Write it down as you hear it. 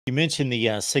You mentioned the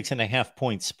 6.5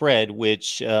 point spread,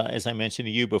 which, as I mentioned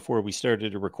to you before we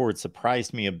started to record,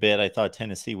 surprised me a bit. I thought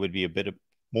Tennessee would be a bit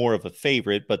more of a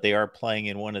favorite, but they are playing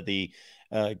in one of the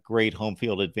great home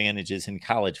field advantages in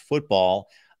college football.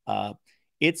 Uh,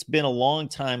 it's been a long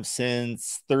time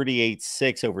since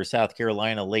 38-6 over South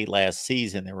Carolina late last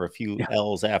season. There were a few Yeah.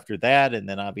 L's after that, and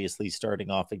then obviously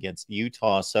starting off against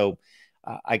Utah. So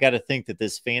I got to think that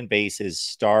this fan base is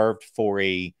starved for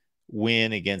a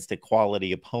win against a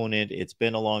quality opponent. It's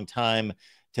been a long time.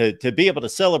 To be able to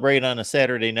celebrate on a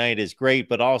Saturday night is great,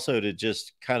 but also to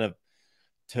just kind of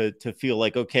to feel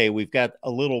like, okay, we've got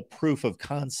a little proof of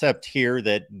concept here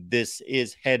that this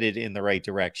is headed in the right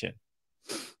direction.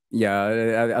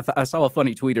 Yeah, I saw a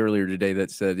funny tweet earlier today that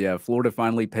said, yeah, Florida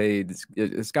finally paid,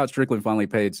 Scott Strickland finally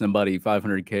paid somebody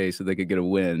 $500K so they could get a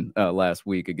win last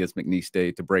week against McNeese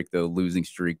State to break the losing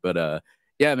streak. But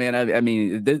yeah, man, I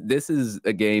mean, this is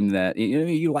a game that,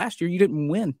 you last year you didn't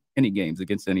win any games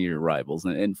against any of your rivals.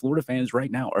 And Florida fans right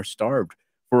now are starved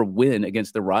for a win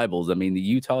against the rivals. I mean, the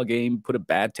Utah game put a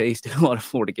bad taste in a lot of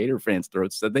Florida Gator fans'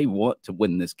 throats, so they want to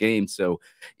win this game. So,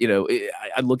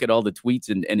 I look at all the tweets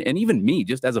and even me,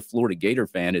 just as a Florida Gator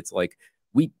fan, it's like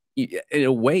in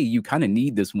a way, you kind of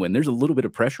need this win. There's a little bit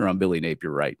of pressure on Billy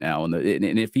Napier right now, and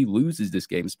if he loses this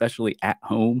game, especially at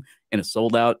home in a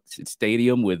sold out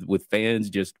stadium with fans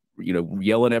just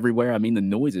yelling everywhere, I mean, the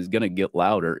noise is going to get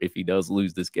louder if he does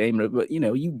lose this game. But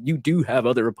you do have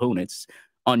other opponents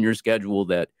on your schedule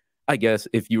that I guess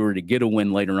if you were to get a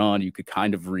win later on, you could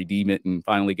kind of redeem it and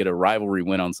finally get a rivalry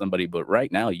win on somebody. But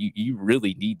right now, you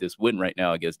really need this win right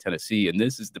now against Tennessee. And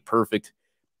this is the perfect,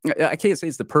 I can't say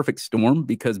it's the perfect storm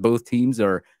because both teams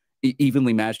are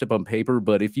evenly matched up on paper.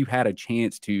 But if you had a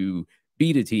chance to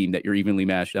beat a team that you're evenly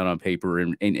matched out on paper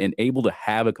and able to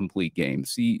have a complete game,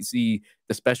 see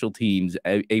the special teams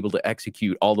able to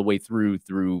execute all the way through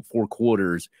 4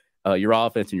 quarters, your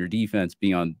offense and your defense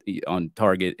be on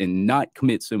target and not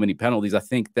commit so many penalties. I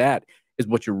think that is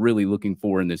what you're really looking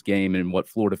for in this game and what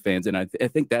Florida fans, and I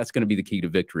think that's going to be the key to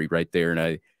victory right there.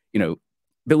 And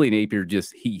Billy Napier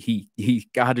just he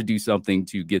got to do something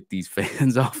to get these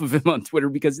fans off of him on Twitter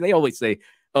because they always say,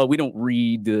 "Oh, we don't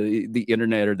read the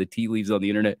internet or the tea leaves on the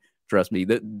internet." Trust me,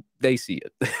 that they see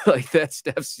it. Like that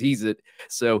Steph sees it.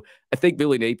 So I think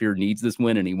Billy Napier needs this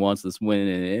win and he wants this win,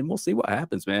 and we'll see what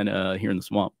happens, man. Here in the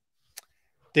swamp.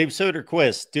 Dave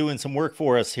Soderquist doing some work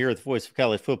for us here at the Voice of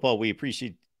College Football. We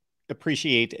appreciate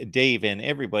Dave and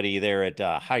everybody there at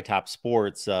High Top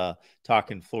Sports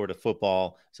talking Florida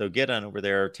football. So get on over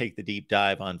there, take the deep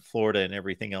dive on Florida and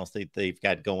everything else that they've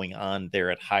got going on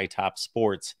there at High Top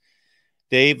Sports.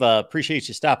 Dave, appreciate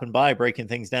you stopping by, breaking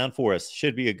things down for us.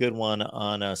 Should be a good one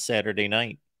on a Saturday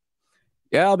night.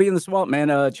 Yeah, I'll be in the swamp,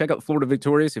 man. Check out Florida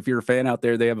Victorious. If you're a fan out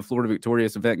there, they have a Florida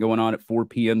Victorious event going on at 4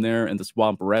 p.m. there in the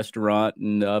Swamp Restaurant.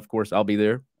 And, of course, I'll be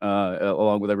there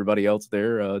along with everybody else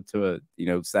there to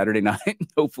Saturday night.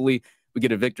 Hopefully we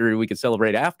get a victory we can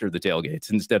celebrate after the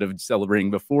tailgates instead of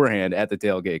celebrating beforehand at the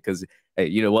tailgate. Because, hey,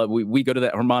 you know what? We go to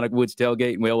that Harmonic Woods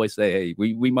tailgate, and we always say, hey,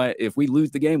 we might, if we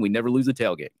lose the game, we never lose a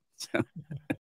tailgate.